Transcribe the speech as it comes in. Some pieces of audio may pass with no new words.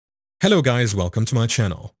Hello guys, welcome to my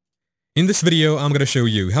channel. In this video, I'm going to show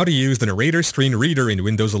you how to use the Narrator screen reader in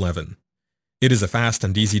Windows 11. It is a fast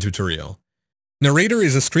and easy tutorial. Narrator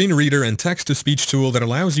is a screen reader and text-to-speech tool that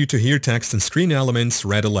allows you to hear text and screen elements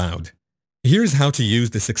read aloud. Here's how to use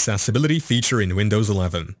this accessibility feature in Windows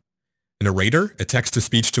 11. Narrator, a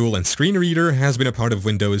text-to-speech tool and screen reader, has been a part of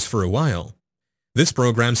Windows for a while. This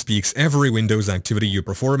program speaks every Windows activity you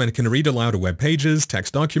perform and can read aloud web pages,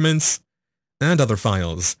 text documents, and other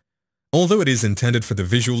files. Although it is intended for the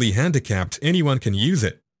visually handicapped, anyone can use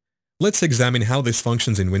it. Let's examine how this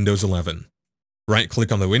functions in Windows 11.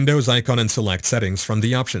 Right-click on the Windows icon and select Settings from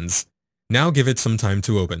the options. Now give it some time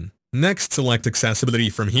to open. Next, select Accessibility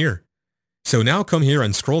from here. So now come here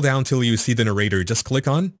and scroll down till you see the Narrator. Just click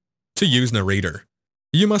on to use Narrator.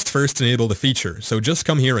 You must first enable the feature, so just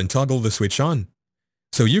come here and toggle the switch on.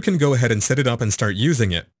 So you can go ahead and set it up and start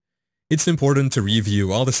using it. It's important to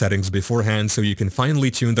review all the settings beforehand so you can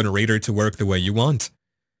finally tune the Narrator to work the way you want.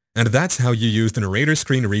 And that's how you use the Narrator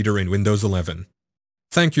screen reader in Windows 11.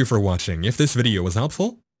 Thank you for watching. If this video was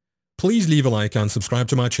helpful, please leave a like and subscribe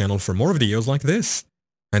to my channel for more videos like this.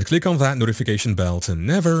 And click on that notification bell to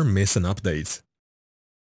never miss an update.